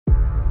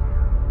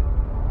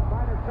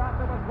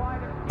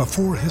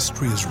Before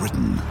history is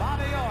written,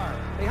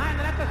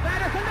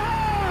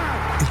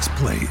 it's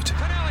played.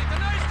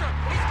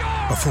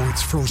 Before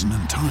it's frozen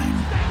in time,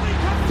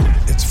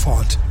 it's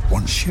fought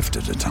one shift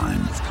at a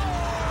time.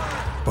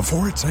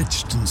 Before it's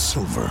etched in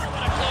silver,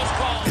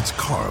 it's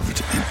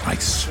carved in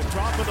ice.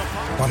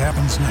 What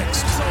happens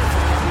next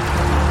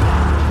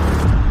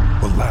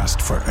will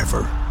last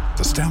forever.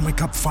 The Stanley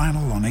Cup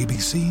Final on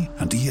ABC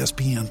and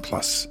ESPN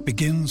Plus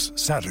begins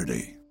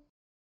Saturday.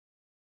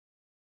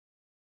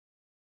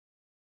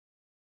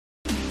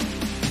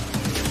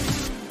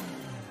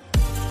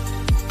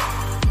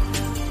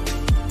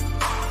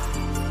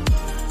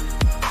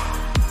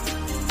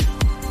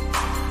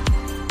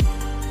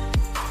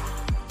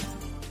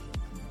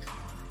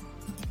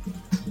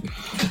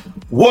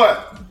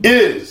 What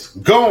is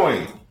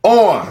going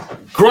on,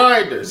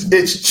 Grinders?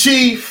 It's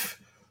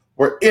Chief.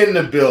 We're in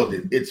the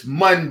building. It's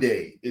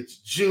Monday. It's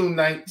June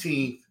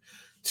 19th,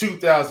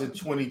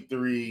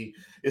 2023.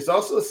 It's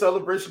also a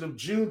celebration of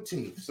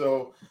Juneteenth.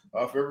 So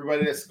for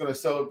everybody that's going to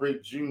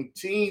celebrate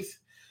Juneteenth,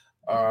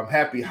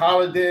 happy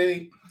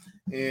holiday.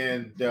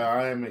 And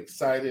I am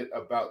excited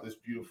about this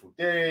beautiful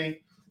day,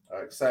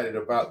 excited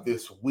about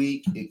this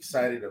week,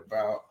 excited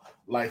about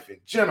life in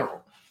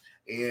general.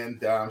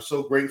 And I'm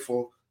so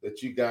grateful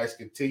that you guys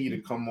continue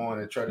to come on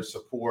and try to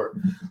support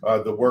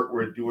the work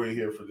we're doing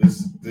here for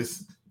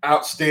this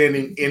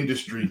outstanding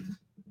industry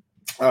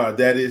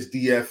that is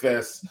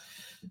DFS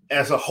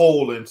as a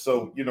whole. And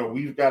so, you know,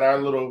 we've got our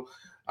little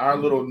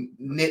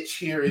niche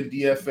here in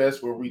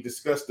DFS where we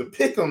discuss the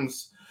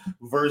Pick'ems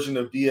version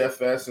of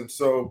DFS. And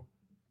so,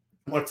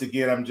 once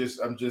again, I'm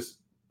just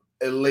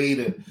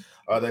elated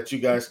that you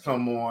guys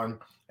come on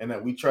and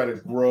that we try to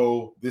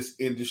grow this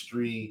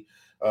industry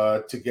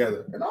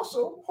together, and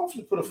also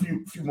hopefully put a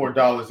few more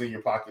dollars in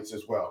your pockets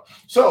as well.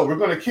 So we're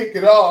going to kick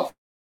it off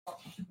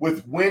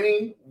with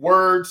winning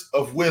words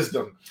of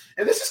wisdom,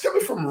 and this is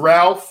coming from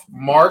Ralph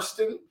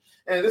Marston.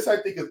 And this I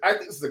think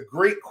is a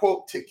great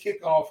quote to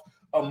kick off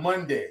a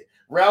Monday.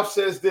 Ralph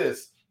says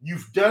this: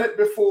 "You've done it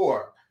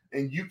before,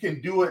 and you can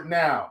do it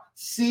now.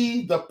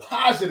 See the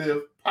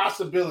positive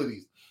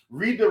possibilities.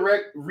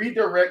 Redirect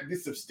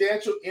the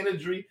substantial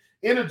energy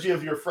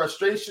of your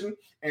frustration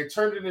and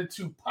turn it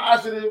into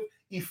positive,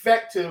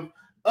 effective,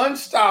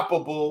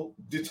 unstoppable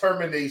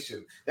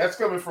determination." That's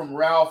coming from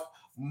Ralph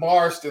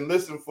Marston.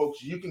 Listen,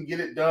 folks, you can get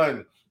it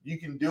done. You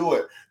can do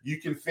it. You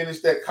can finish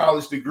that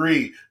college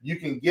degree. You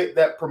can get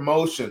that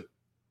promotion.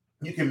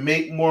 You can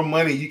make more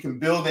money. You can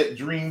build that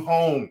dream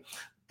home.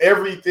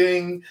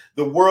 Everything,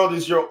 the world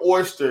is your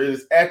oyster. It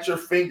is at your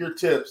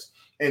fingertips,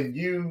 and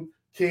you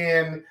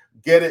can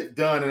get it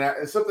done.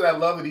 And something I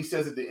love that he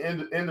says at the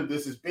end of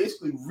this is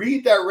basically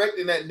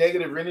redirecting that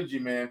negative energy,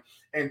 man,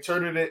 and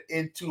turning it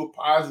into a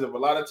positive. A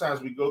lot of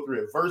times we go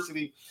through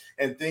adversity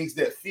and things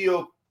that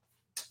feel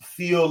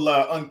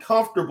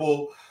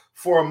uncomfortable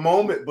for a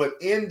moment, but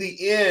in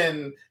the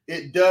end,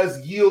 it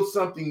does yield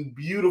something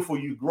beautiful.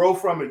 You grow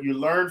from it. You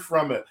learn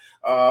from it.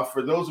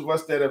 For those of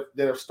us that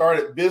have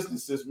started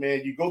businesses,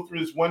 man, you go through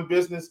this one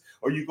business,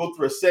 or you go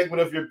through a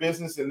segment of your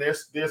business, and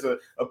there's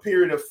a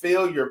period of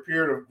failure, a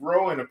period of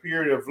growing, a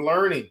period of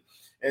learning.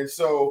 And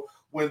so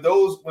when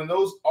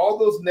all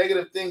those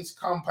negative things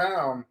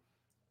compound,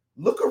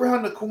 look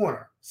around the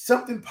corner.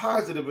 Something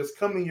positive is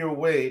coming your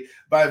way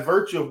by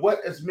virtue of what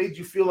has made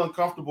you feel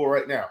uncomfortable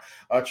right now.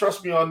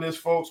 Trust me on this,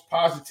 folks.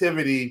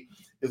 Positivity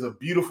is a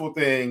beautiful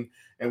thing,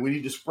 and we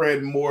need to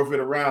spread more of it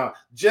around.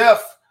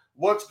 Jeff,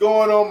 what's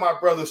going on, my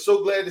brother?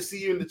 So glad to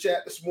see you in the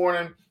chat this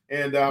morning,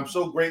 and I'm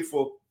so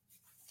grateful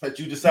that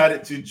you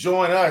decided to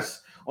join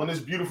us on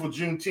this beautiful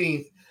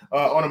Juneteenth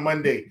on a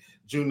Monday,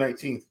 June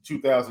 19th,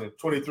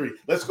 2023.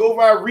 Let's go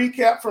over our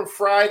recap from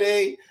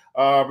Friday.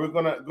 We're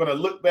gonna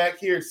look back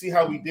here and see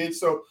how we did.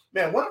 So,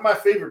 man, one of my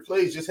favorite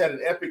plays just had an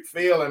epic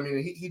fail. I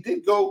mean, he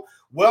did go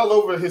well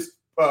over his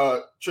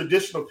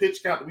traditional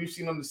pitch count that we've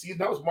seen on the season.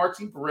 That was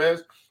Martin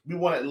Perez. We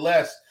wanted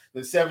less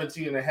than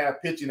 17 and a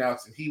half pitching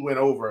outs, and he went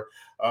over.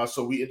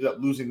 So we ended up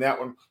losing that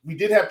one. We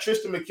did have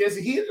Tristan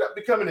McKenzie. He ended up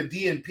becoming a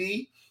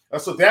DNP.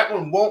 So that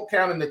one won't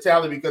count in the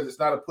tally because it's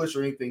not a push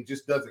or anything,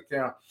 just doesn't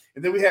count.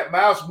 And then we had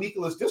Miles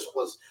Mikolas. This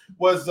was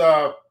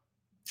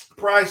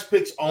prize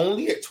picks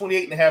only at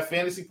 28 and a half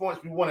fantasy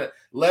points. We wanted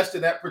less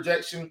than that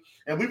projection,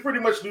 and we pretty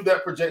much knew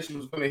that projection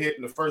was going to hit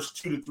in the first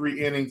 2 to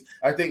 3 innings.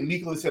 I think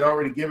Mikolas had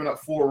already given up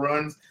 4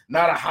 runs,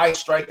 not a high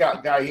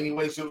strikeout guy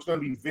anyway, so it was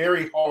going to be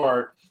very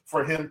hard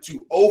for him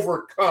to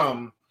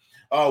overcome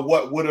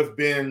what would have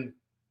been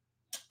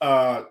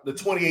the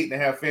 28 and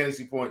a half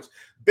fantasy points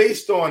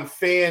based on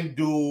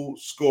FanDuel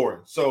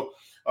scoring. So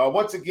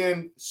once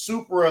again,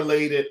 super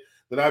elated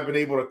that I've been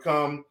able to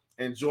come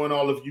and join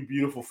all of you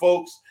beautiful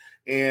folks.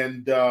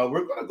 And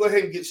we're going to go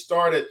ahead and get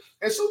started.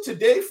 And so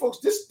today, folks,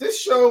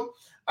 this show,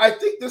 I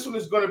think this one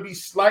is going to be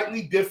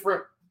slightly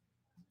different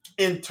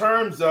in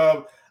terms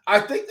of,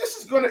 I think this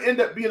is going to end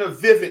up being a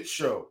Vivid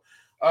show.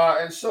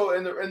 And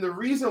the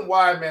reason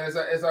why, man,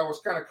 as I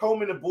was kind of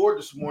combing the board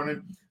this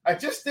morning, I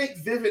just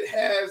think Vivid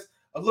has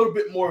a little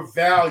bit more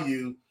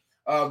value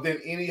than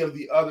any of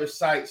the other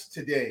sites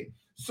today.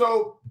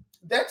 So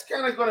that's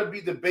kind of going to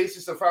be the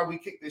basis of how we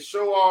kick this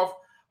show off.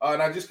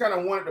 And I just kind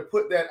of wanted to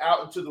put that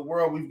out into the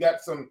world. We've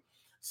got some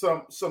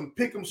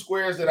pick'em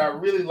squares that I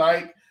really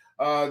like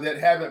that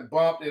haven't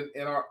bumped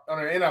and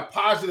are in a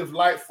positive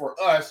light for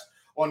us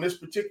on this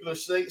particular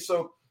slate.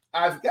 So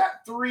I've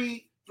got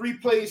three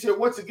plays here.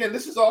 Once again,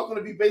 this is all going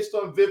to be based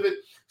on Vivid.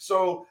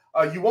 So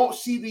you won't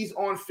see these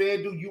on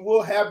FanDuel. You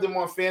will have them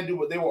on FanDuel,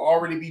 but they will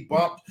already be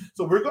bumped.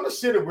 So we're going to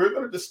sit and we're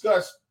going to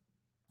discuss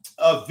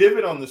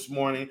Vivid on this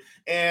morning.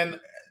 And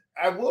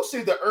I will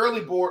say the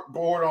early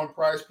board on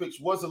Prize Picks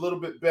was a little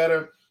bit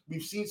better.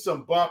 We've seen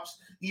some bumps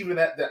even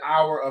at the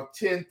hour of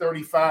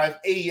 10:35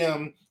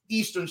 a.m.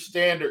 Eastern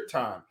Standard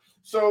Time.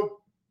 So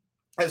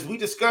as we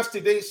discuss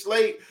today's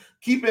slate,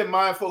 keep in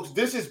mind, folks,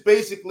 this is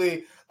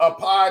basically a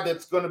pod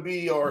that's going to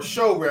be, or a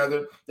show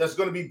rather, that's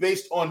going to be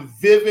based on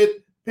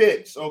Vivid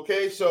picks.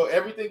 Okay, so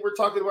everything we're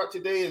talking about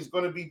today is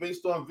going to be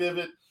based on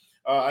Vivid.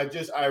 They've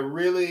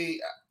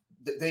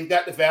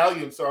got the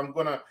value, and so I'm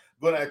going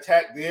to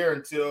attack there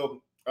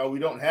until we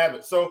don't have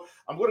it. So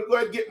I'm going to go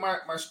ahead and get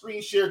my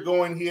screen share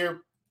going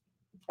here.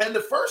 And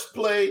the first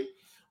play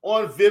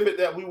on Vivid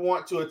that we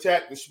want to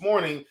attack this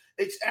morning,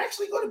 it's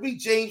actually going to be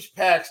James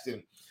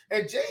Paxton.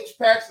 And James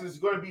Paxton is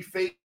going to be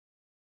facing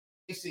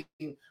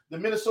the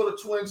Minnesota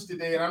Twins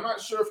today. And I'm not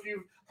sure if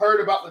you've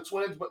heard about the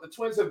Twins, but the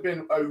Twins have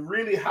been a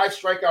really high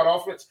strikeout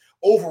offense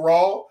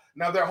overall.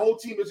 Now, their whole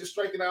team isn't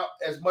striking out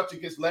as much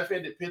against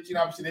left-handed pitching.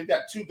 Obviously, they've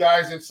got two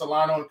guys in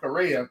Solano and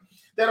Correa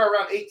that are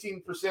around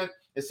 18%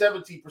 and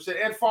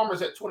 17%, and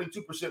Farmer's at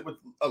 22% with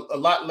a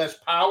lot less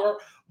power.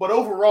 But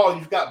overall,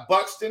 you've got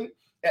Buxton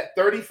at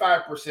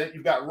 35%.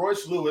 You've got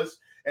Royce Lewis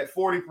at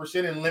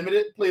 40% in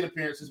limited plate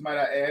appearances, might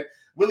I add.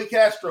 Willie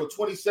Castro,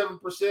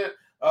 27%.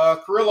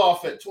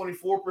 Kirilloff at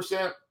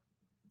 24%.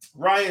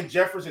 Ryan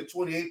Jeffers at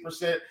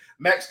 28%.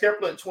 Max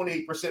Kepler at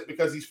 28%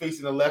 because he's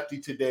facing a lefty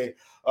today.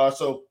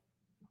 So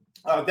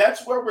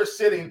that's where we're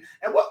sitting.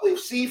 And what we've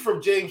seen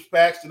from James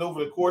Paxton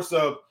over the course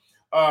of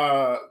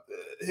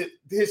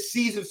his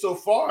season so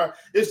far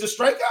is the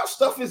strikeout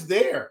stuff is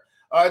there.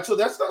 So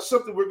that's not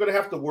something we're going to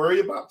have to worry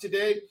about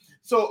today.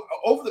 So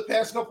over the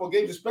past couple of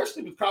games,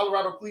 especially with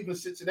Colorado, Cleveland,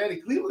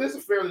 Cincinnati, Cleveland is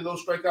a fairly low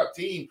strikeout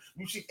team.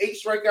 We've seen 8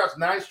 strikeouts,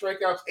 9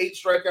 strikeouts, 8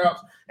 strikeouts,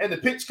 and the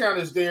pitch count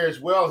is there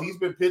as well. He's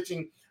been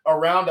pitching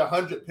around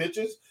 100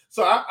 pitches.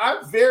 So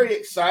I'm very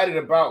excited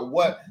about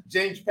what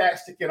James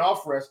Paxton can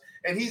offer us.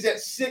 And he's at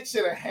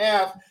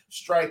 6.5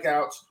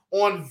 strikeouts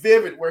on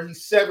Vivid, where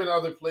he's 7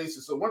 other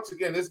places. So once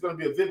again, this is going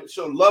to be a Vivid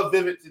show. Love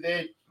Vivid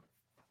today.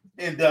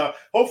 And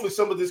hopefully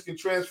some of this can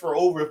transfer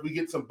over if we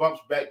get some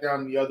bumps back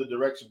down in the other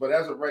direction. But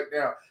as of right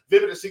now,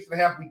 Vivid at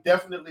 6.5, we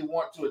definitely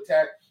want to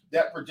attack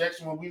that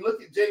projection. When we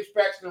look at James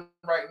Paxton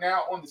right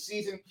now on the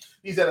season,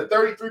 he's at a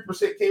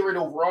 33% K rate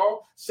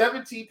overall,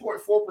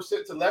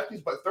 17.4% to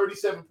lefties, but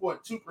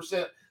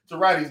 37.2% to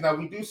righties. Now,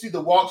 we do see the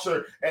walks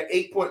are at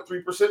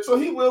 8.3%, so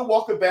he will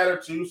walk a batter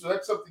too. So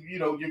that's something, you're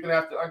going to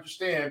have to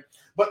understand.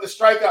 But the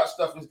strikeout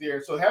stuff is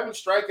there. So having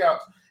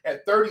strikeouts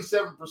at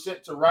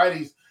 37% to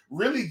righties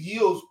really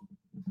yields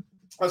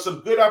some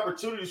good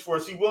opportunities for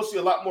us. You will see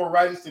a lot more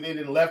righties today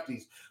than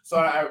lefties. So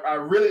I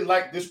really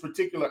like this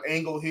particular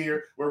angle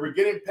here where we're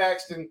getting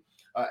Paxton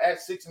at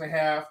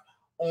 6.5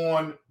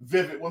 on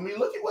Vivid. When we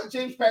look at what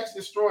James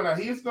Paxton is throwing now,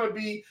 he is going to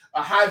be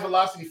a high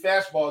velocity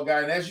fastball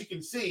guy. And as you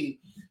can see,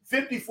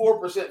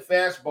 54%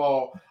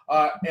 fastball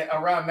at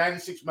around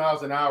 96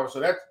 miles an hour. So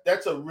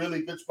that's a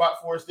really good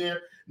spot for us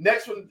there.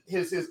 Next one,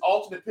 his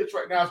alternate pitch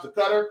right now is the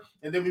cutter.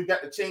 And then we've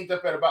got the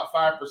changeup at about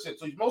 5%.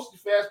 So he's mostly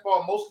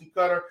fastball, mostly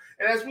cutter.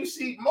 And as we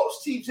see,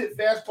 most teams hit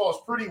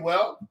fastballs pretty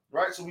well,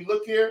 right? So we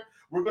look here,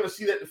 we're going to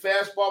see that the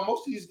fastball,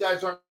 most of these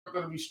guys aren't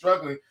going to be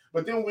struggling.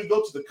 But then when we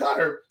go to the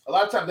cutter, a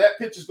lot of times that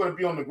pitch is going to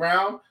be on the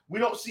ground. We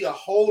don't see a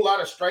whole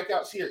lot of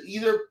strikeouts here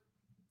either.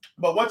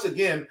 But once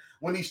again,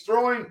 when he's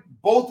throwing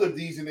both of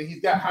these and then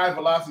he's got high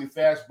velocity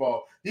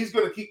fastball, he's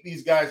going to keep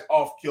these guys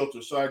off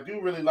kilter. So I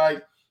do really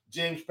like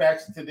James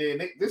Paxton today.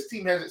 And this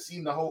team hasn't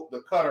seen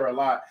the cutter a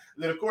lot.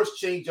 And then, of course,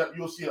 changeup,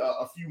 you'll see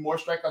a few more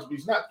strikeouts, but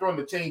he's not throwing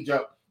the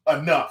changeup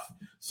enough.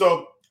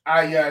 So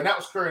and that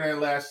was current and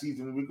last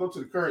season. When we go to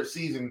the current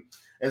season,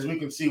 as we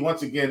can see,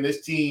 once again,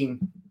 this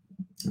team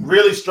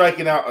really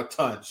striking out a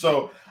ton.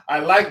 So I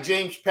like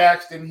James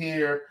Paxton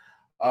here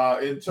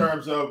in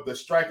terms of the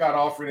strikeout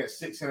offering at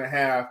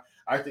 6.5.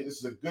 I think this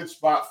is a good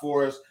spot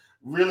for us.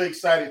 Really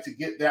excited to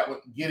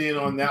get in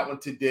on that one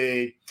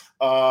today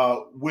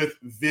with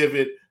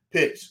Vivid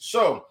Picks.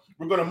 So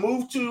we're going to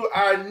move to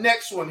our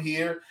next one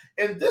here.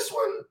 And this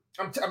one,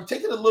 I'm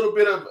taking a little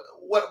bit of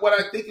what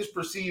I think is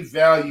perceived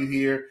value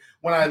here.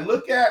 When I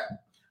look at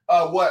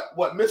what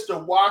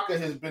Mr. Wacha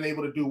has been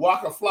able to do,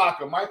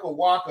 Michael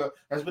Wacha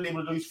has been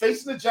able to do. He's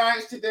facing the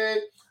Giants today.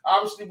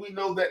 Obviously, we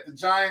know that the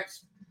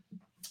Giants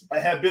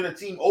have been a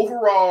team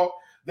overall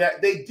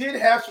that they did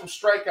have some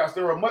strikeouts.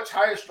 They were a much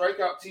higher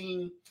strikeout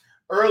team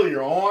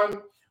earlier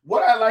on.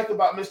 What I like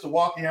about Mr.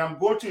 Wacha here, I'm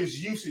going to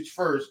his usage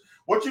first.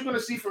 What you're going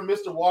to see from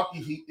Mr.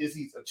 Wacha is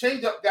he's a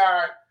changeup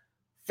guy,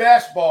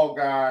 fastball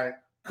guy,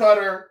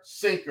 cutter,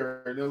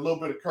 sinker, and a little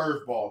bit of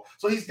curveball.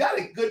 So he's got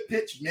a good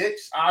pitch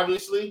mix,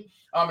 obviously.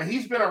 And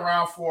he's been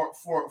around for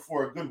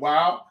a good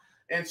while.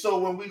 And so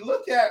when we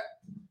look at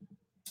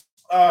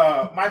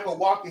Michael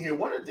Wacha here,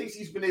 one of the things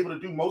he's been able to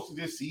do most of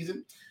this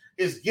season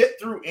is get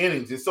through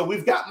innings. And so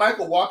we've got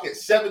Michael Wacha at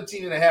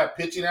 17.5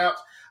 pitching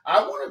outs.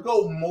 I want to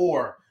go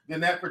more than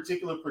that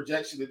particular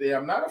projection today.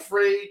 I'm not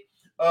afraid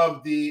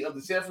of the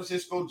San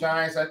Francisco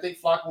Giants. I think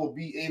Flacco will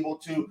be able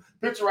to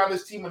pitch around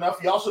this team enough.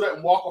 He also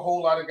doesn't walk a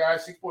whole lot of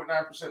guys,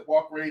 6.9%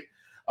 walk rate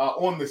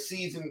on the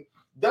season.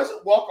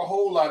 Doesn't walk a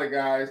whole lot of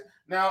guys.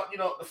 Now,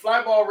 the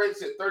fly ball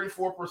rate's at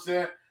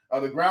 34%.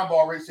 The ground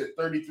ball rate's at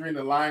 33, and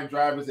the line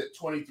drive is at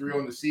 23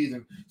 on the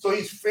season. So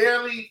he's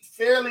fairly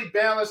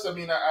balanced. I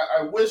mean,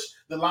 I wish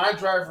the line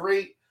drive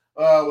rate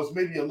was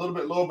maybe a little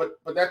bit low,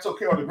 but that's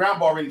okay. Or the ground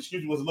ball rate,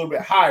 was a little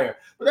bit higher,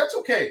 but that's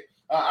okay.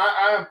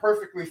 I am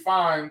perfectly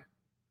fine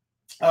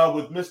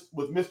with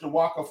Mr.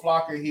 Waka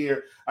Flocka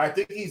here. I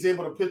think he's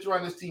able to pitch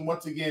around this team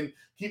once again,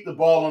 keep the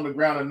ball on the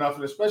ground enough.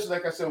 And especially,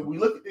 like I said, when we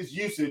look at this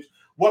usage,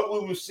 what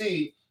we will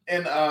see,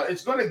 and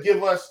it's going to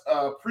give us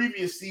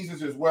previous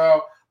seasons as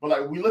well. But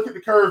like we look at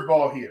the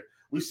curveball here,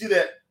 we see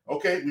that,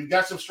 okay, we've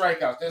got some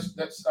strikeouts.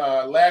 That's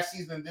last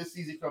season and this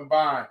season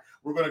combined.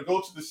 We're going to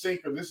go to the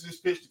sinker. This is his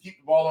pitch to keep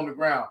the ball on the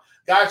ground.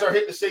 Guys are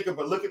hitting the sinker,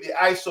 but look at the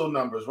ISO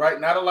numbers, right?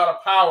 Not a lot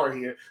of power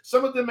here.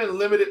 Some of them in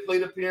limited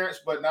plate appearance,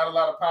 but not a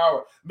lot of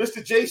power.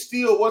 Mr. Jay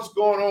Steele, what's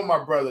going on,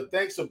 my brother?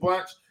 Thanks a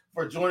bunch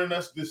for joining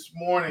us this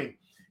morning.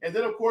 And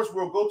then, of course,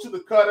 we'll go to the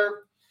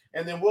cutter,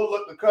 and then we'll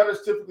look. The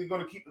cutter's typically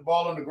going to keep the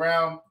ball on the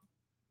ground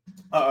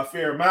a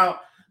fair amount.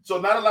 So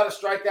not a lot of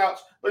strikeouts,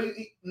 but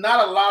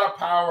not a lot of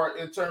power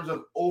in terms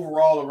of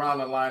overall around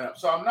the lineup.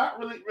 So I'm not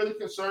really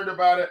concerned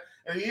about it.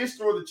 And he is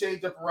throwing the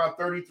changeup around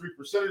 33%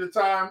 of the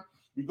time.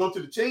 We go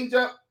to the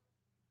changeup,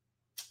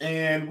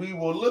 and we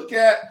will look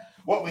at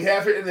what we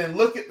have here and then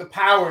look at the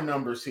power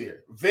numbers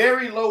here.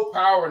 Very low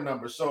power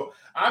numbers. So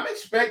I'm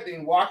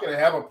expecting Wacha to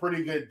have a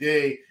pretty good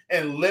day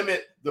and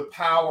limit the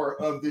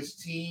power of this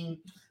team.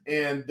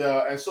 And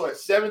so at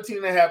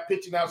 17.5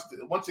 pitching outs,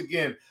 once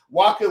again,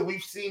 Wacha,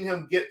 we've seen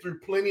him get through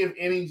plenty of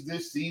innings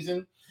this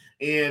season.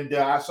 And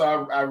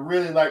so I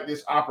really like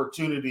this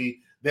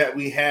opportunity that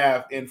we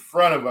have in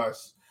front of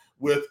us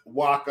with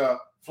Wacha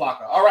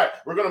Flocka. All right,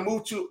 we're going to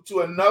move to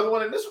another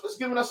one. And this one is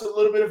giving us a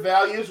little bit of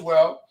value as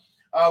well.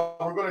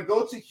 We're going to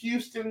go to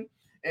Houston,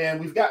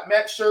 and we've got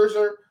Max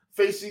Scherzer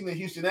facing the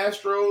Houston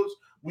Astros.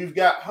 We've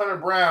got Hunter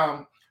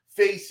Brown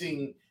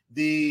facing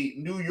the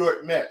New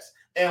York Mets.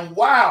 And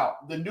while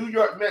the New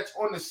York Mets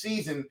on the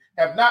season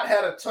have not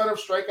had a ton of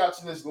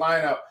strikeouts in this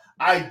lineup,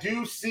 I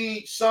do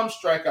see some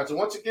strikeouts. And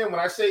once again, when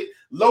I say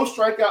low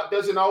strikeout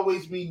doesn't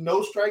always mean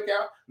no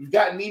strikeout. We've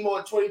got Nemo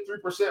at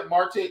 23%,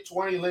 Marte at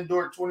 20,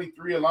 Lindor at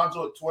 23,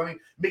 Alonso at 20.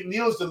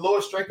 McNeil's the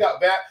lowest strikeout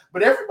bat,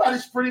 but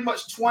everybody's pretty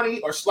much 20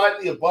 or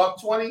slightly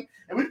above 20.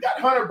 And we've got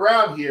Hunter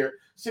Brown here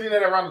sitting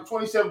at around a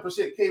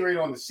 27% K rate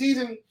on the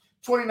season.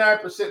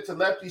 29% to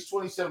lefties,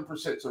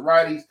 27% to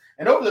righties.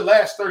 And over the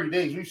last 30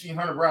 days, we've seen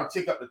Hunter Brown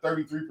tick up to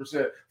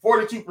 33%,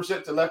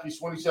 42% to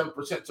lefties,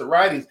 27% to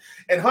righties.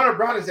 And Hunter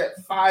Brown is at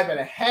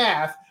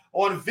 5.5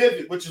 on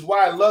Vivid, which is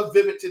why I love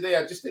Vivid today.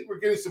 I just think we're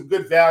getting some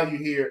good value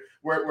here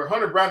where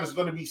Hunter Brown is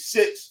going to be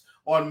 6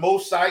 on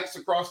most sites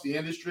across the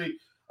industry.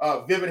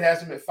 Vivid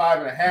has him at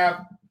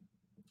 5.5.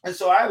 And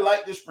so I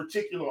like this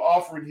particular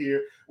offering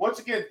here. Once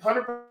again,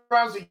 Hunter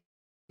Brown's a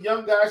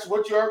young guys,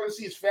 what you are going to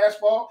see is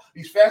fastball.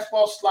 These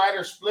fastball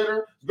slider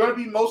splitter. It's going to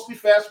be mostly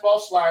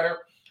fastball slider.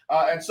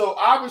 And so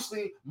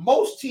obviously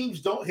most teams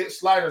don't hit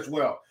sliders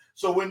well.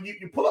 So when you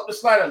pull up the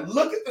slider,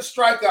 look at the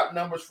strikeout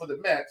numbers for the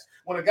Mets.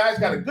 When a guy's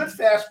got a good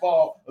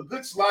fastball, a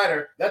good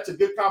slider, that's a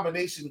good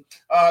combination.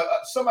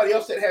 Somebody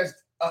else that has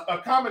a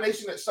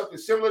combination that's something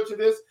similar to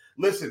this,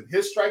 listen,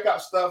 his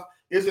strikeout stuff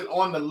isn't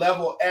on the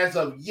level as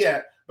of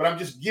yet. But I'm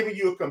just giving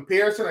you a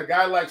comparison. A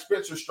guy like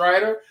Spencer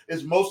Strider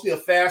is mostly a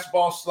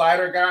fastball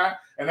slider guy,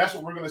 and that's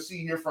what we're going to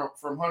see here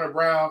from Hunter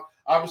Brown.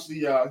 Obviously,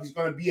 he's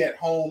going to be at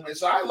home, and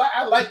so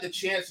I like the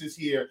chances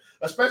here,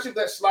 especially if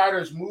that slider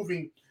is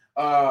moving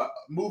there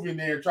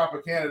in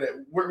Tropicana.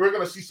 That we're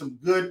going to see some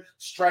good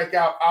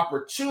strikeout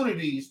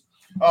opportunities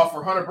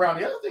for Hunter Brown.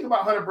 The other thing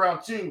about Hunter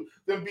Brown too,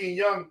 them being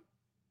young.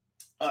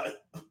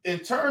 In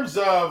terms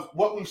of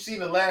what we've seen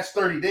in the last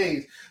 30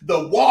 days,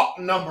 the walk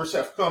numbers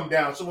have come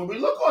down. So when we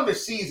look on the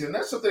season,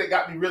 that's something that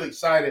got me really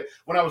excited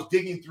when I was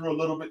digging through a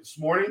little bit this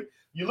morning.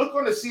 You look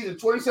on the season,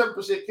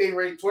 27% K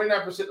rate,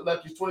 29% to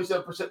lefties,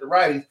 27% to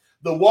righties.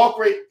 The walk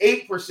rate,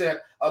 8%,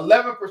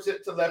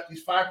 11% to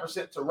lefties,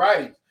 5% to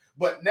righties.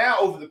 But now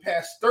over the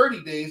past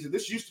 30 days, and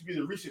this used to be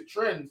the recent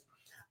trends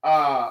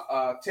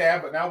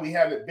tab, but now we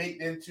have it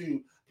baked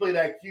into Plate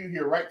IQ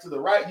here right to the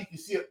right. You can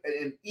see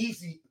an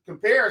easy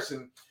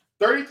comparison.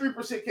 33%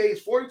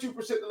 Ks, 42%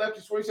 to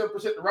lefties,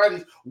 27% to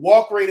righties.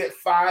 Walk rate at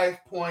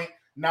 5.9%,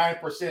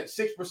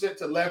 6%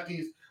 to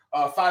lefties,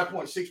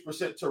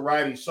 5.6% to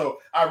righties. So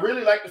I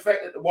really like the fact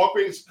that the walk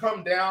rate has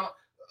come down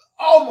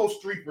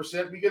almost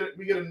 3%. We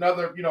get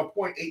another,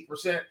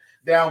 0.8%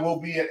 down. We'll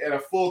be at a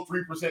full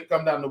 3%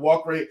 come down the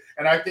walk rate.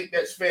 And I think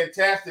that's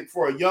fantastic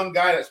for a young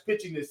guy that's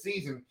pitching this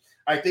season.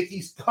 I think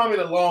he's coming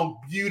along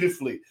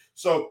beautifully.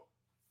 So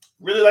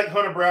really like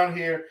Hunter Brown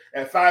here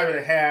at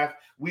 5.5.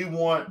 We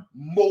want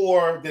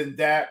more than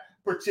that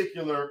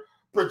particular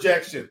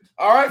projection.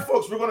 All right,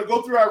 folks, we're going to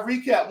go through our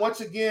recap. Once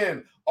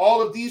again,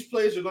 all of these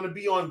plays are going to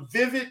be on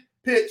Vivid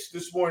Pitch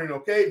this morning,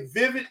 okay?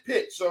 Vivid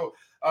Pitch. So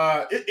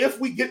if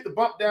we get the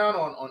bump down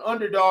on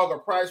Underdog or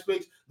Prize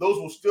Picks, those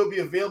will still be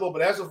available.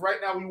 But as of right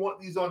now, we want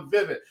these on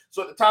Vivid.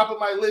 So at the top of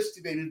my list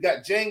today, we've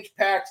got James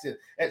Paxton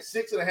at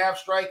 6.5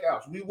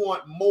 strikeouts. We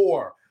want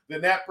more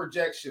than that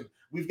projection.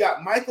 We've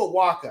got Michael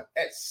Wacha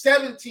at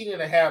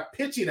 17.5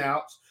 pitching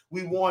outs.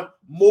 We want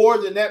more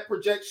than that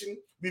projection.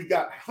 We've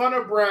got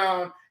Hunter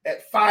Brown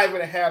at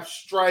 5.5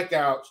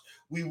 strikeouts.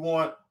 We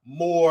want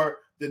more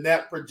than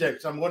that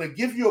projection. I'm going to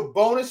give you a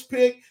bonus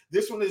pick.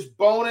 This one is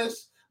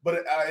bonus,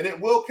 but and it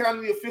will count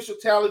in the official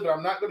tally, but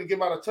I'm not going to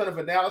give out a ton of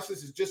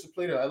analysis. It's just a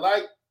play that I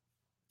like.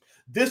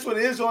 This one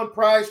is on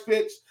Prize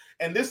Picks,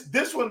 and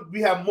this one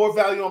we have more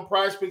value on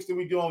Prize Picks than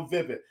we do on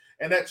Vivid,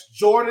 and that's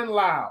Jordan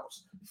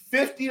Lyles,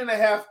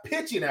 50.5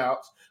 pitching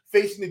outs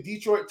facing the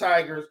Detroit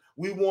Tigers.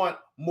 We want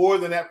more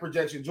than that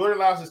projection. Jordan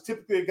Lyles is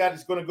typically a guy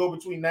that's going to go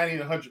between 90 and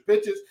 100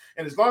 pitches,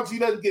 and as long as he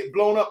doesn't get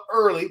blown up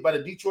early by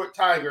the Detroit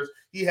Tigers,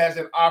 he has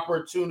an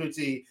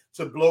opportunity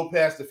to blow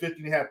past the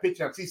 50.5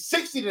 pitching outs. He's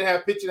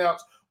 16.5 pitching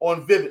outs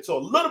on Vivid, so a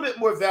little bit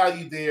more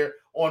value there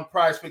on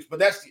Prize Picks, but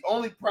that's the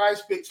only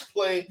Prize Picks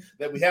play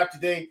that we have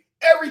today.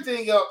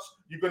 Everything else,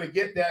 you're going to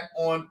get that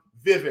on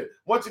Vivid.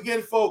 Once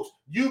again, folks,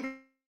 you've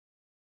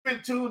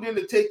been tuned in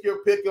to Take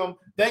Your Pick'em.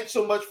 Thanks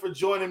so much for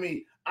joining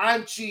me.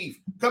 I'm Chief.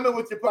 Come in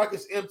with your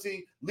pockets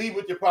empty, leave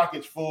with your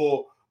pockets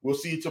full. We'll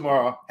see you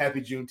tomorrow.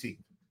 Happy Juneteenth.